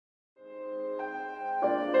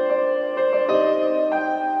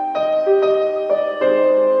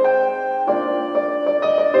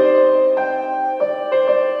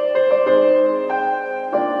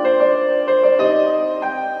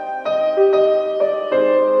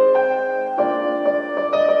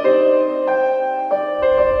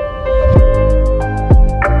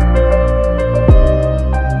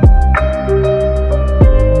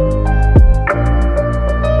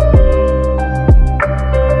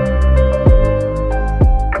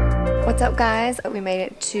guys? We made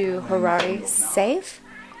it to Harare safe,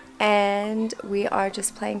 and we are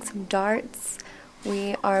just playing some darts.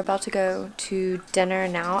 We are about to go to dinner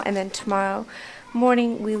now, and then tomorrow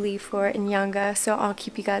morning we leave for Nyanga, so I'll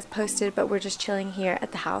keep you guys posted, but we're just chilling here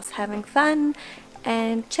at the house having fun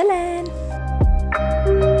and chilling.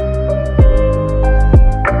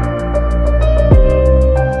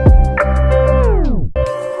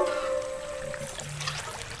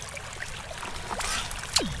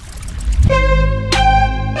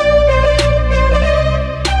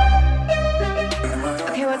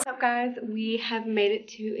 Okay, what's up guys? We have made it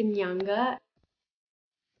to Nyanga.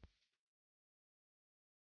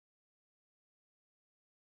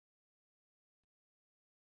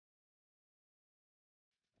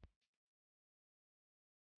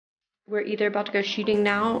 We're either about to go shooting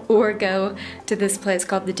now or go to this place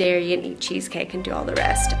called the Dairy and eat cheesecake and do all the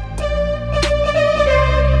rest.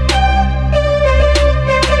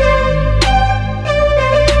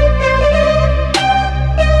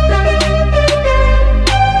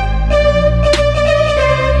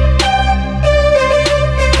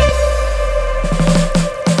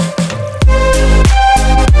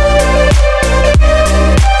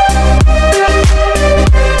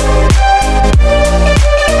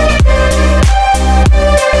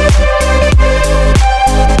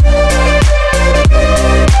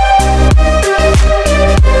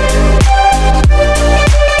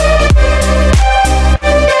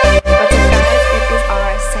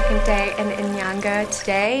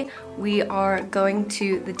 Today we are going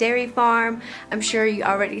to the dairy farm. I'm sure you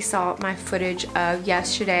already saw my footage of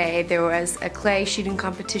yesterday. There was a clay shooting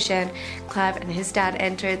competition. Clive and his dad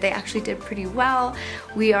entered. They actually did pretty well.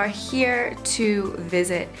 We are here to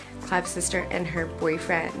visit Clive's sister and her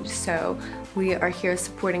boyfriend, so we are here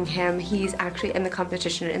supporting him. He's actually in the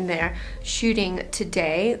competition and they're shooting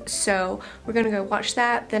today, so we're gonna go watch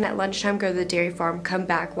that. Then at lunchtime go to the dairy farm, come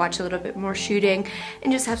back, watch a little bit more shooting,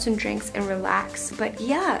 and just have some drinks and relax. But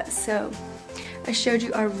yeah, so I showed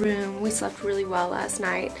you our room. We slept really well last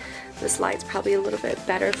night. This light's probably a little bit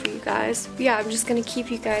better for you guys. But yeah, I'm just gonna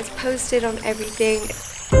keep you guys posted on everything.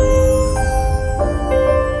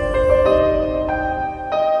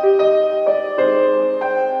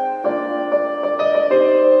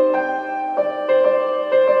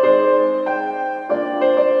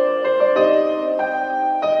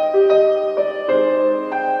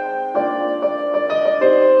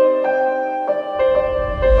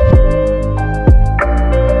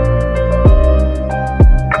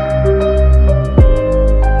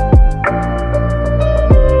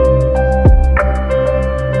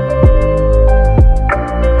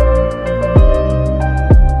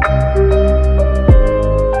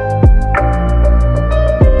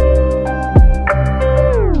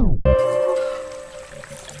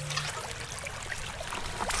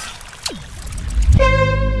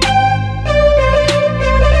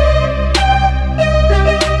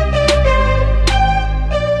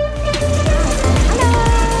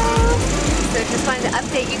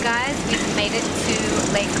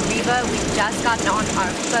 Kariba. We've just gotten on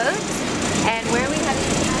our boat, and where are we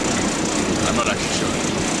heading? I'm not actually sure.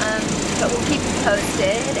 But we'll keep you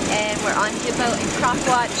posted, and we're on Houseboat and Croc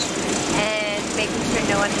Watch, and making sure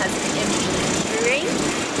no one has an empty drink.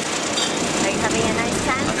 Are you having a nice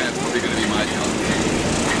time? I think that's probably going to be my job.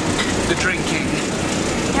 The drinking.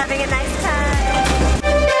 You having a nice time?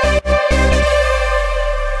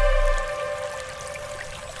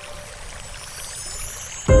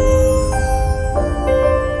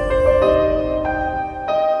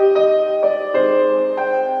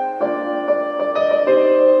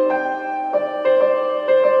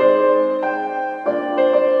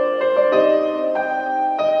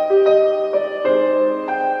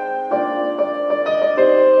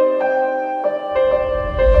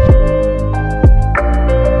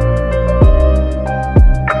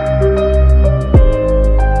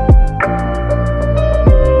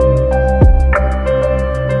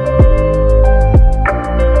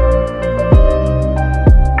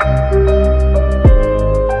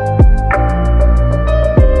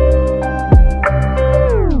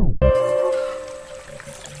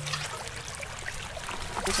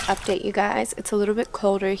 Update you guys, it's a little bit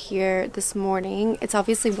colder here this morning. It's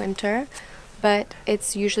obviously winter, but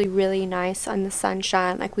it's usually really nice on the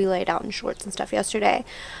sunshine. Like, we laid out in shorts and stuff yesterday,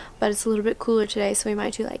 but it's a little bit cooler today, so we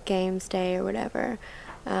might do like games day or whatever.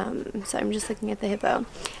 So I'm just looking at the hippo,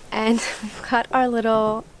 and we've got our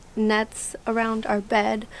little nets around our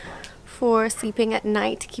bed for sleeping at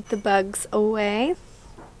night to keep the bugs away.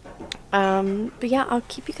 But yeah, I'll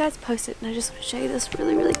keep you guys posted, and I just want to show you this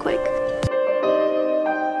really quick.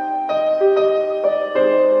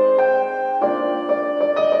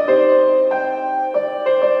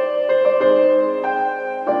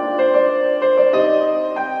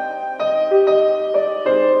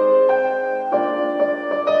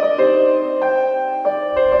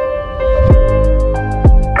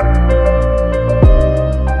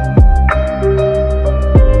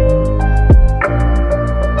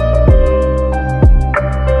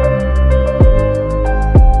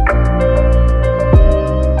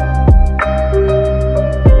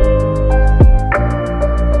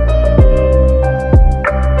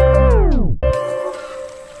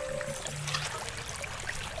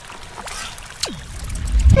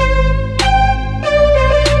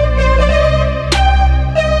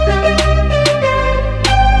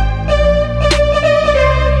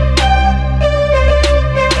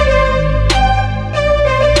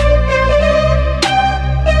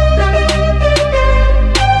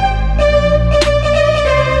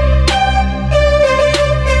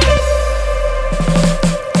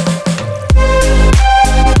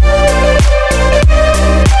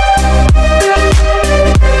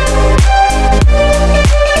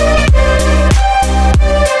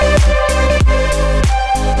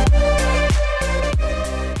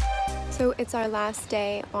 it's our last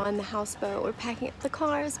day on the houseboat. We're packing up the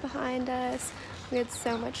cars behind us. We had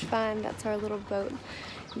so much fun. That's our little boat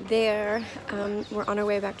there. We're on our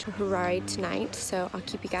way back to Harare tonight, so I'll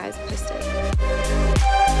keep you guys posted.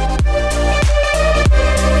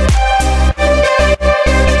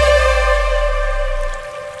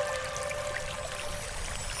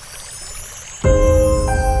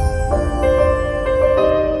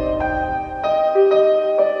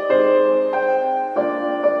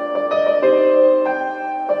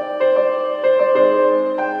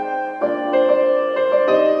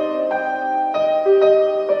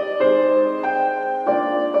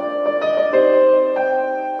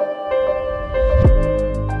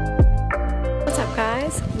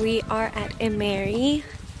 We are at Imeri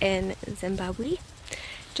in Zimbabwe,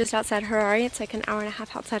 just outside Harare. It's like an hour and a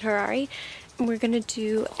half outside Harare. And we're gonna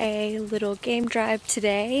do a little game drive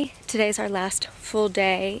today. Today's our last full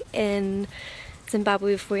day in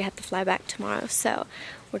Zimbabwe before we have to fly back tomorrow. So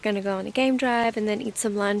we're gonna go on a game drive and then eat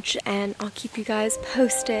some lunch, and I'll keep you guys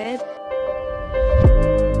posted.